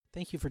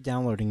Thank you for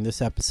downloading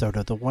this episode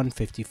of the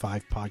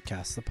 155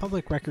 Podcast, the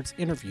public records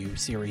interview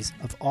series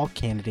of all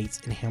candidates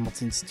in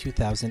Hamilton's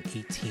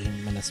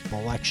 2018 municipal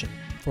election.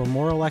 For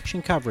more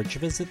election coverage,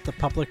 visit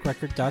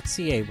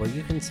thepublicrecord.ca where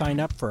you can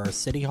sign up for our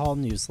City Hall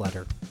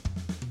newsletter.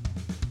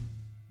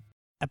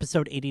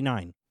 Episode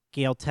 89,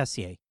 Gail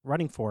Tessier,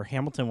 running for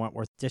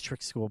Hamilton-Wentworth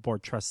District School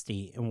Board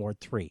Trustee in Ward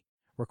 3,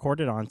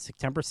 recorded on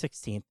September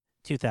 16,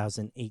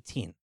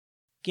 2018.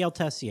 Gail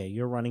Tessier,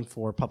 you're running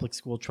for Public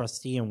School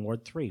Trustee in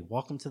Ward 3.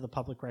 Welcome to the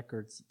Public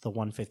Records, the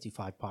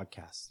 155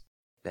 Podcast.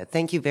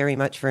 Thank you very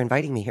much for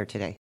inviting me here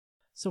today.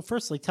 So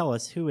firstly, tell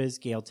us, who is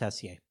Gail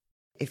Tessier?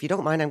 If you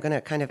don't mind, I'm going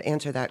to kind of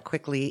answer that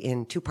quickly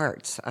in two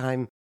parts.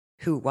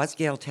 Who was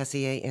Gail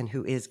Tessier and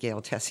who is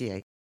Gail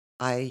Tessier?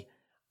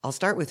 I'll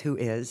start with who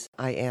is.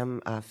 I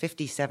am a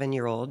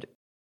 57-year-old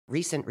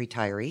recent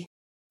retiree.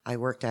 I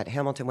worked at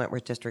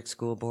Hamilton-Wentworth District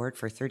School Board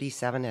for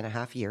 37 and a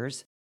half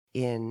years.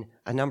 In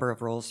a number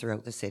of roles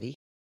throughout the city.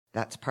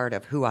 That's part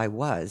of who I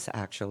was,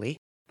 actually,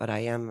 but I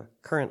am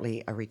currently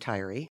a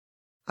retiree.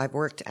 I've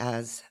worked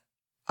as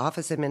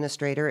office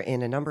administrator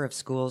in a number of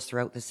schools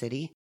throughout the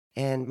city,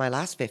 and my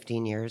last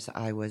 15 years,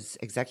 I was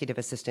executive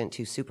assistant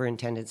to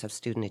superintendents of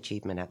student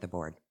achievement at the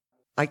board.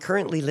 I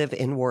currently live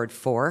in Ward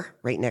 4,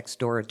 right next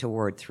door to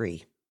Ward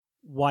 3.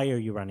 Why are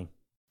you running?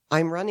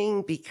 I'm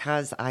running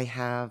because I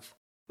have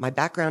my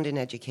background in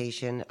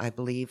education, I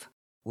believe,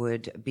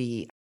 would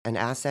be an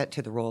asset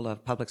to the role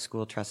of public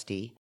school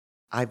trustee.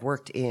 I've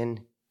worked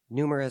in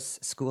numerous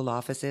school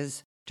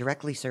offices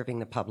directly serving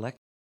the public,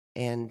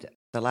 and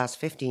the last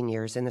 15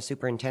 years in the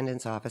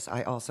superintendent's office,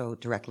 I also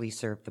directly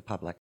served the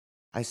public.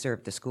 I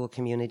served the school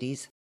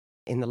communities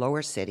in the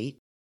lower city.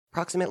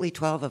 Approximately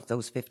 12 of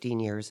those 15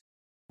 years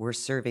were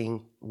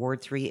serving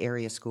Ward 3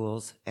 area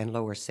schools and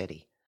lower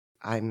city.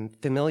 I'm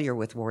familiar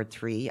with Ward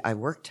 3. I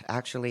worked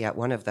actually at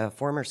one of the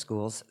former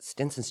schools,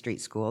 Stinson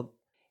Street School,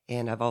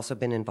 and I've also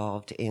been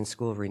involved in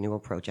school renewal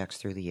projects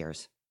through the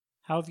years.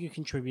 How have you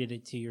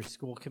contributed to your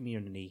school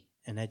community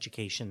and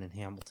education in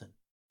Hamilton?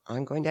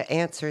 I'm going to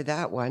answer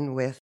that one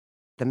with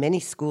the many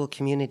school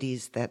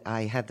communities that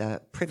I had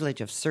the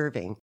privilege of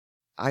serving.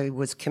 I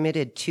was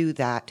committed to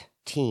that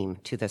team,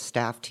 to the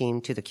staff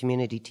team, to the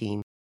community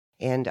team,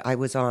 and I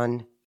was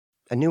on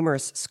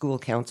numerous school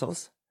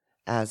councils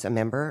as a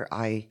member.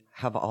 I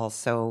have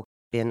also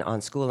been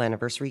on school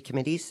anniversary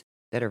committees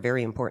that are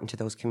very important to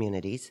those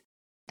communities.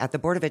 At the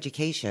Board of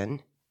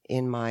Education,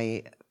 in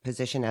my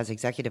position as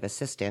executive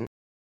assistant,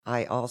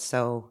 I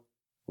also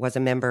was a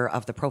member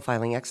of the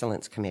Profiling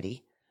Excellence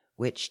Committee,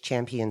 which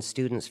champions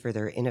students for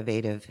their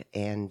innovative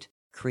and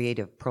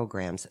creative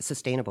programs,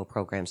 sustainable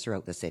programs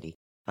throughout the city.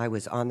 I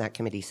was on that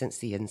committee since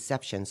the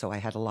inception, so I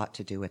had a lot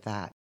to do with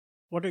that.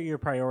 What are your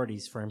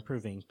priorities for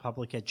improving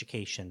public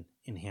education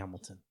in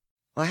Hamilton?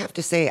 Well, I have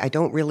to say, I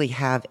don't really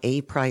have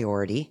a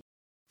priority.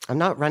 I'm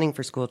not running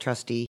for school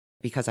trustee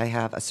because I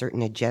have a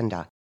certain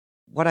agenda.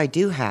 What I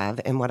do have,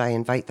 and what I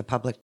invite the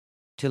public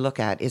to look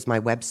at, is my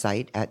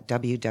website at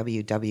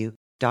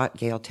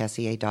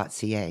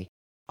www.gailtessier.ca.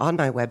 On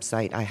my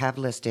website, I have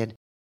listed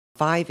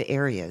 5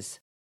 areas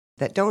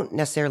that don't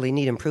necessarily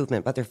need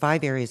improvement, but they're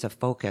 5 areas of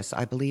focus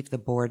I believe the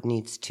board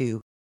needs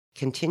to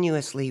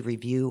continuously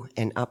review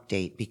and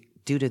update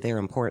due to their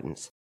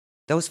importance.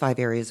 Those 5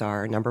 areas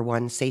are, number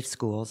 1, safe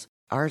schools.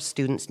 Our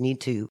students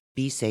need to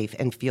be safe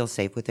and feel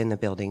safe within the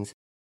buildings,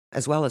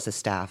 as well as the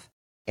staff,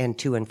 and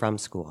to and from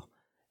school.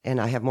 And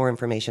I have more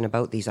information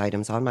about these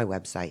items on my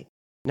website.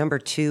 Number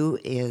 2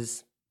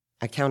 is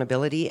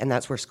accountability, and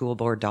that's where school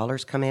board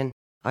dollars come in.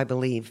 I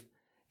believe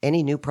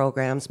any new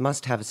programs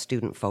must have a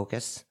student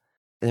focus.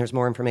 And there's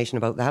more information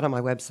about that on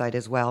my website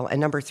as well. And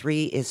number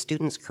 3 is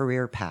students'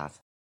 career path.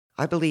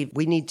 I believe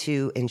we need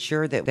to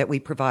ensure that we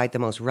provide the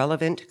most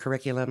relevant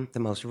curriculum, the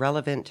most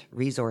relevant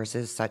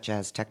resources such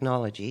as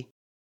technology.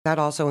 That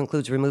also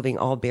includes removing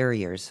all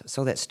barriers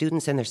so that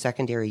students in their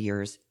secondary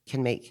years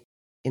can make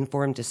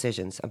informed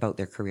decisions about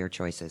their career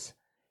choices.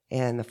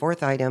 And the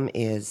 4th item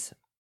is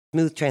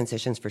smooth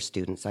transitions for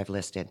students I've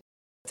listed.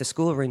 The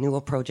school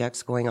renewal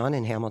projects going on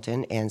in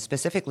Hamilton, and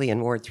specifically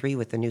in Ward 3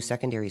 with the new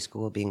secondary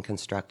school being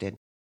constructed,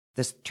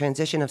 this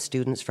transition of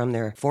students from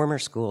their former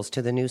schools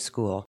to the new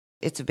school,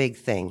 it's a big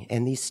thing.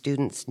 And these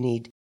students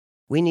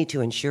we need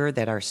to ensure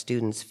that our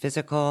students'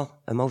 physical,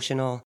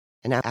 emotional,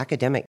 and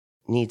academic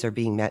needs are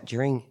being met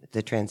during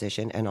the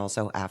transition and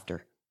also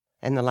after.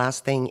 And the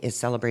last thing is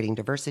celebrating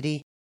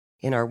diversity.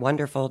 In our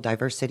wonderful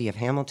diverse city of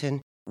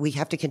Hamilton, we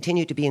have to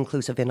continue to be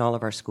inclusive in all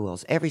of our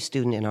schools. Every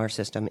student in our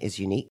system is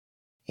unique,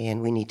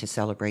 and we need to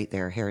celebrate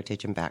their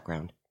heritage and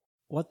background.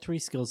 What 3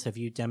 skills have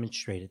you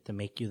demonstrated to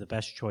make you the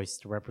best choice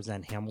to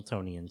represent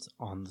Hamiltonians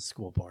on the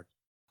school board?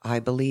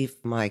 I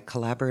believe my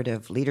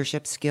collaborative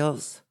leadership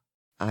skills.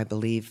 I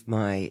believe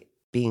my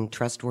being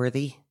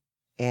trustworthy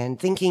and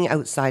thinking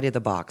outside of the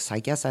box.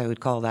 I guess I would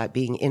call that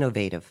being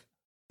innovative.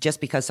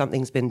 Just because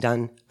something's been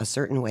done a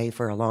certain way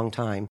for a long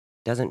time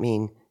doesn't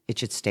mean it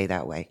should stay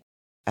that way.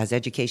 As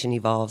education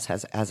evolves,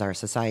 as our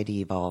society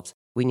evolves,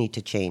 we need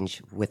to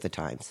change with the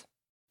times.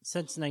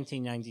 Since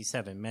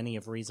 1997, many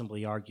have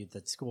reasonably argued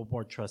that school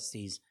board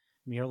trustees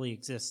merely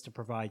exists to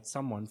provide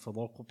someone for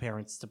local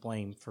parents to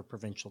blame for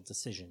provincial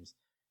decisions.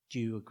 Do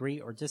you agree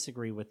or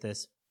disagree with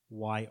this?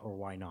 Why or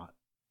why not?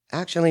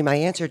 Actually, my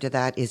answer to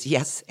that is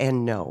yes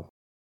and no.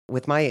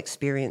 With my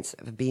experience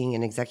of being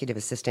an executive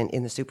assistant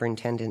in the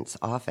superintendent's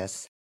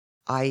office,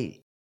 I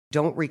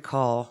don't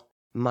recall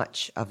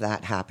much of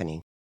that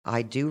happening.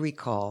 I do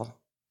recall,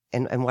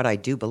 and what I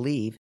do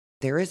believe,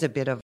 there is a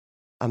bit of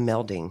a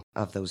melding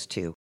of those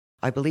two.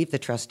 I believe the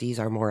trustees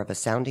are more of a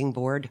sounding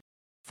board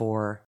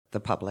for the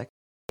public.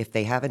 If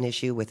they have an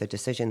issue with a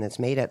decision that's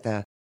made at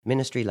the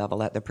ministry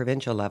level, at the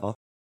provincial level,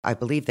 I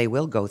believe they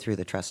will go through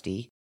the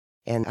trustee.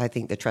 And I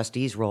think the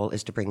trustee's role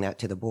is to bring that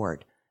to the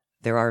board.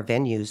 There are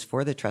venues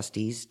for the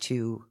trustees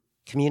to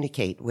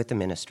communicate with the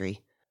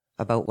ministry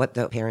about what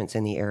the parents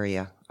in the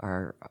area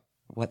are,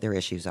 what their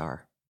issues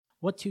are.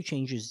 What two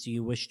changes do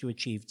you wish to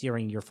achieve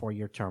during your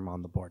 4-year term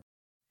on the board?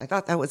 I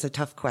thought that was a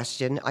tough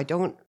question. I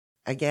don't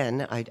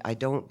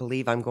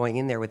believe I'm going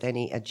in there with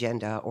any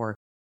agenda or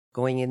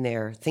going in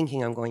there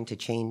thinking I'm going to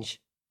change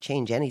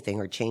anything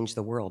or change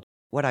the world.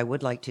 What I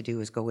would like to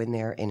do is go in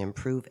there and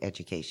improve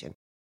education.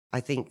 I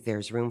think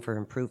there's room for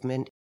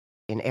improvement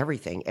in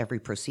everything, every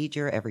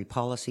procedure, every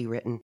policy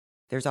written.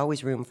 There's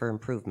always room for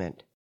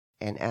improvement.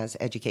 And as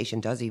education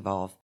does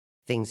evolve,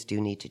 things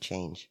do need to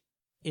change.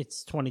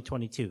 It's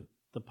 2022.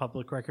 The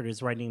public record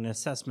is writing an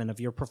assessment of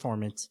your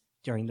performance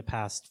during the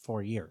past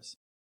 4 years.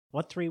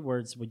 What 3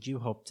 words would you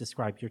hope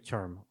describe your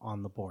term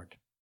on the board?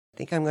 I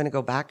think I'm going to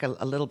go back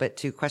a little bit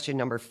to question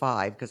number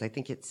 5 because I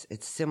think it's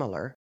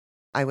similar.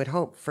 I would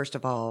hope, first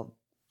of all,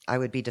 I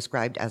would be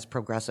described as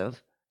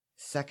progressive.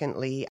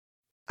 Secondly,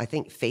 I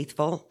think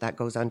faithful, that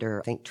goes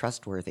under, I think,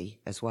 trustworthy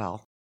as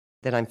well,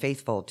 that I'm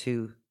faithful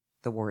to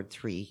the Ward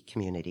 3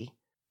 community,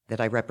 that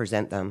I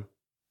represent them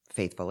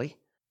faithfully.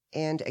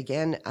 And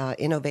again,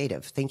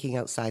 innovative, thinking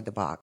outside the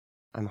box.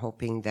 I'm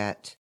hoping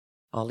that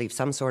I'll leave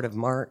some sort of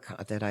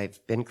mark, that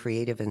I've been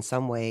creative in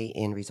some way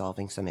in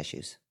resolving some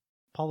issues.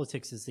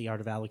 Politics is the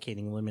art of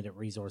allocating limited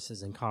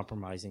resources and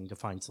compromising to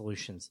find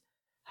solutions.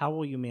 How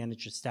will you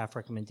manage a staff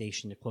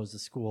recommendation to close the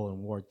school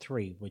in Ward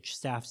 3, which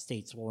staff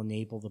states will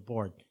enable the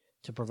board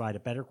to provide a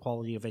better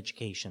quality of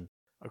education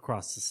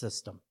across the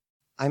system?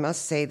 I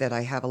must say that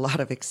I have a lot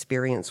of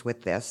experience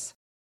with this.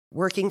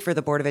 Working for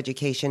the Board of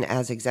Education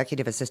as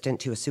executive assistant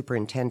to a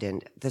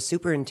superintendent, the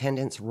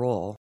superintendent's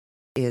role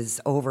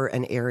is over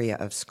an area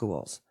of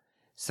schools.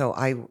 So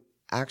I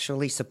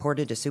actually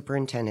supported a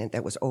superintendent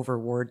that was over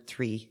Ward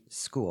 3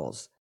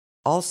 schools.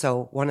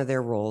 Also, one of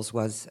their roles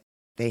was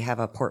they have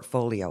a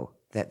portfolio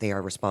that they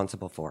are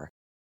responsible for.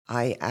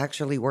 I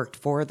actually worked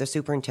for the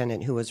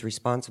superintendent who was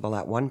responsible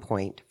at one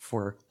point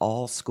for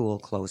all school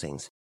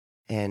closings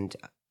and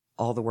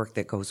all the work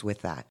that goes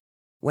with that.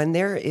 When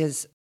there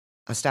is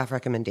a staff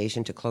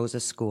recommendation to close a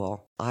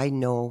school, I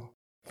know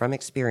from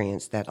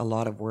experience that a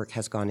lot of work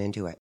has gone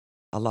into it.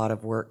 A lot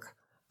of work,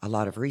 a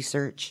lot of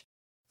research.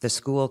 The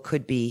school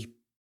could be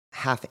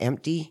half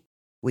empty.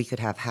 We could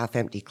have half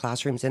empty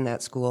classrooms in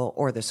that school,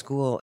 or the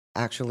school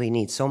actually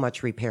needs so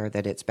much repair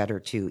that it's better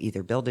to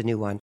either build a new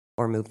one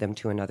or move them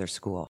to another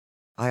school.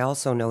 I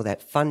also know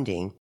that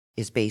funding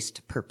is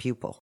based per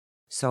pupil.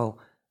 So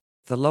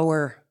the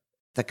lower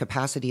the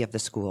capacity of the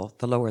school,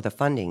 the lower the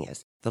funding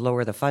is. The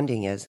lower the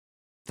funding is,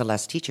 the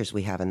less teachers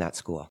we have in that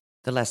school.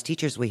 The less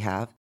teachers we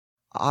have,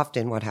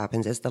 often what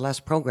happens is the less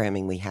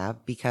programming we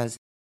have, because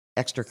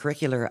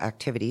extracurricular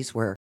activities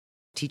where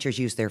teachers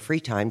use their free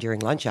time during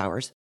lunch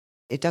hours,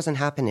 it doesn't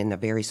happen in the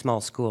very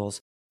small schools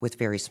with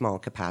very small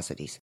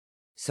capacities.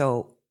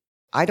 So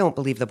I don't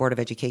believe the Board of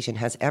Education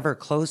has ever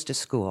closed a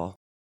school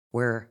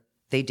where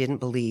they didn't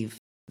believe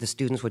the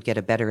students would get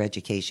a better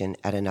education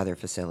at another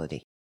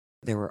facility.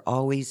 There were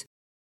always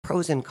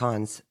pros and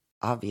cons,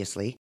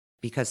 obviously,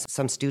 because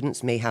some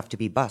students may have to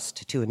be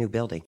bused to a new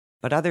building.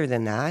 But other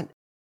than that,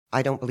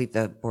 I don't believe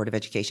the Board of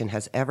Education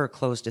has ever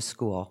closed a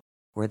school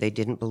where they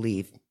didn't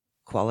believe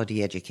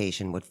quality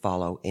education would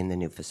follow in the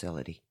new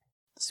facility.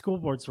 The school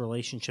board's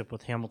relationship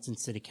with Hamilton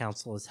City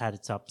Council has had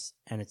its ups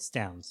and its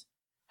downs.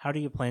 How do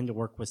you plan to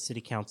work with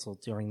City Council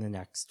during the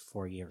next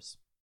 4 years?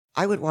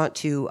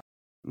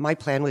 My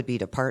plan would be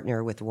to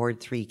partner with Ward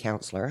 3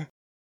 counselor,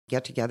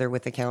 get together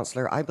with the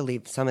counselor. I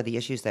believe some of the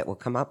issues that will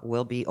come up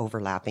will be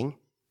overlapping,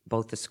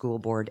 both the school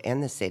board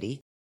and the city.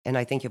 And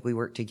I think if we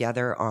work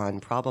together on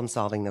problem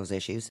solving those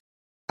issues,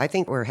 I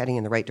think we're heading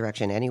in the right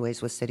direction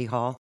anyways with City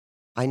Hall.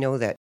 I know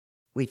that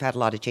we've had a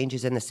lot of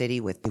changes in the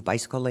city with new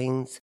bicycle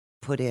lanes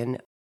put in.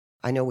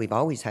 I know we've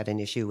always had an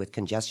issue with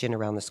congestion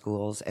around the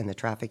schools and the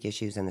traffic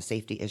issues and the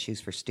safety issues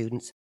for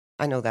students.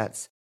 I know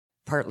that's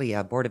partly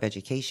a Board of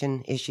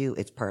Education issue.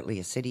 It's partly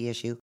a city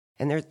issue.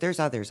 And there's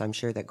others, I'm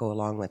sure, that go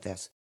along with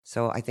this.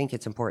 So I think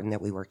it's important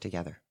that we work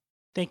together.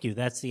 Thank you.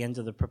 That's the end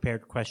of the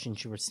prepared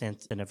questions you were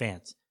sent in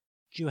advance.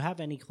 Do you have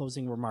any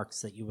closing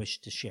remarks that you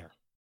wish to share?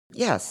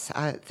 Yes,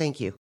 thank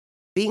you.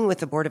 Being with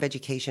the Board of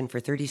Education for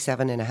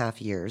 37 and a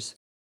half years,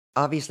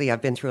 obviously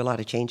I've been through a lot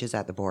of changes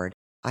at the board.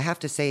 I have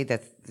to say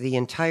that the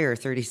entire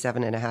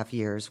 37 and a half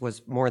years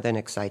was more than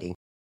exciting.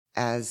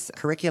 As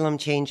curriculum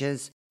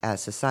changes,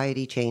 as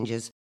society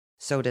changes,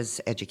 So does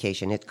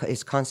education. It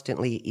is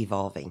constantly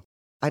evolving.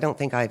 I don't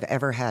think I've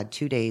ever had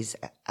 2 days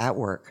at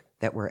work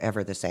that were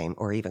ever the same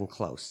or even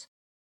close.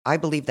 I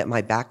believe that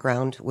my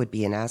background would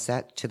be an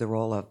asset to the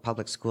role of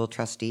public school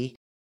trustee.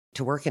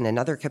 To work in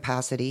another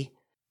capacity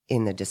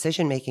in the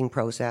decision-making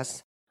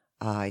process,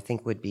 I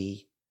think would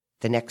be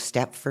the next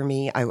step for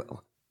me.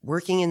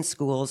 Working in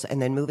schools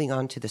and then moving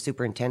on to the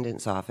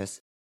superintendent's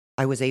office,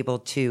 I was able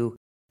to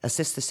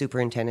assist the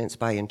superintendents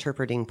by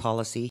interpreting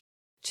policy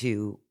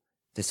to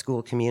the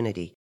school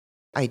community.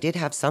 I did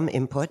have some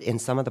input in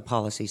some of the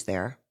policies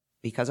there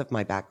because of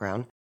my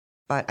background,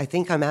 but I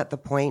think I'm at the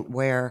point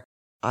where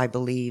I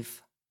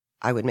believe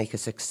I would make a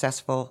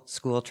successful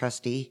school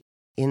trustee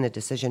in the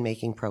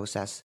decision-making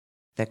process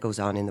that goes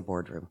on in the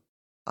boardroom.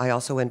 I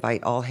also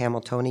invite all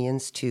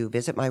Hamiltonians to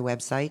visit my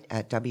website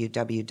at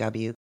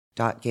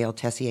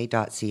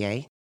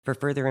www.gailtessier.ca for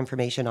further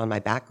information on my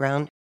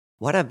background,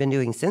 what I've been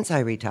doing since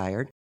I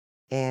retired,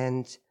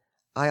 and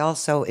I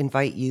also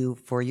invite you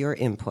for your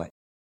input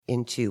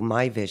into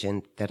my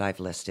vision that I've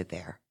listed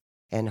there.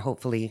 And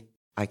hopefully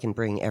I can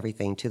bring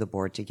everything to the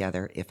board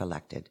together if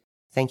elected.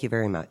 Thank you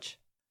very much.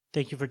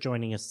 Thank you for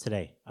joining us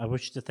today. I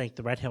wish to thank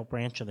the Red Hill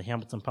branch of the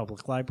Hamilton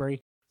Public Library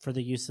for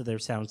the use of their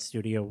sound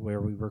studio where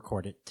we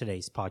recorded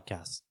today's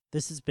podcast.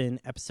 This has been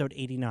episode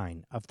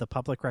 89 of the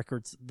Public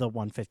Record's The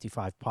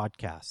 155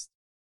 podcast.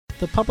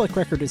 The Public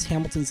Record is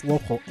Hamilton's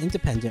local,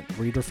 independent,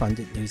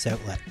 reader-funded news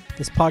outlet.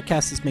 This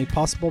podcast is made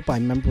possible by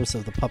members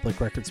of the Public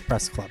Records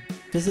Press Club.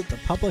 Visit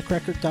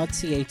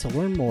thepublicrecord.ca to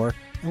learn more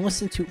and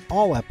listen to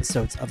all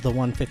episodes of the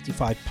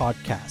 155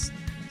 podcast.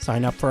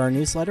 Sign up for our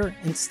newsletter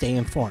and stay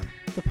informed.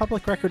 The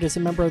Public Record is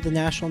a member of the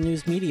National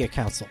News Media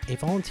Council, a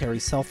voluntary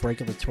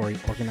self-regulatory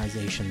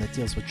organization that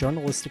deals with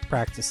journalistic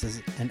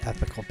practices and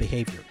ethical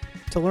behavior.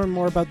 To learn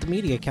more about the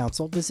Media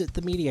Council, visit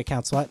the Media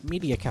Council at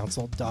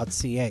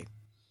mediacouncil.ca.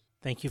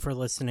 Thank you for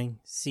listening.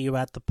 See you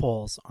at the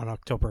polls on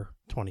October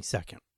 22nd.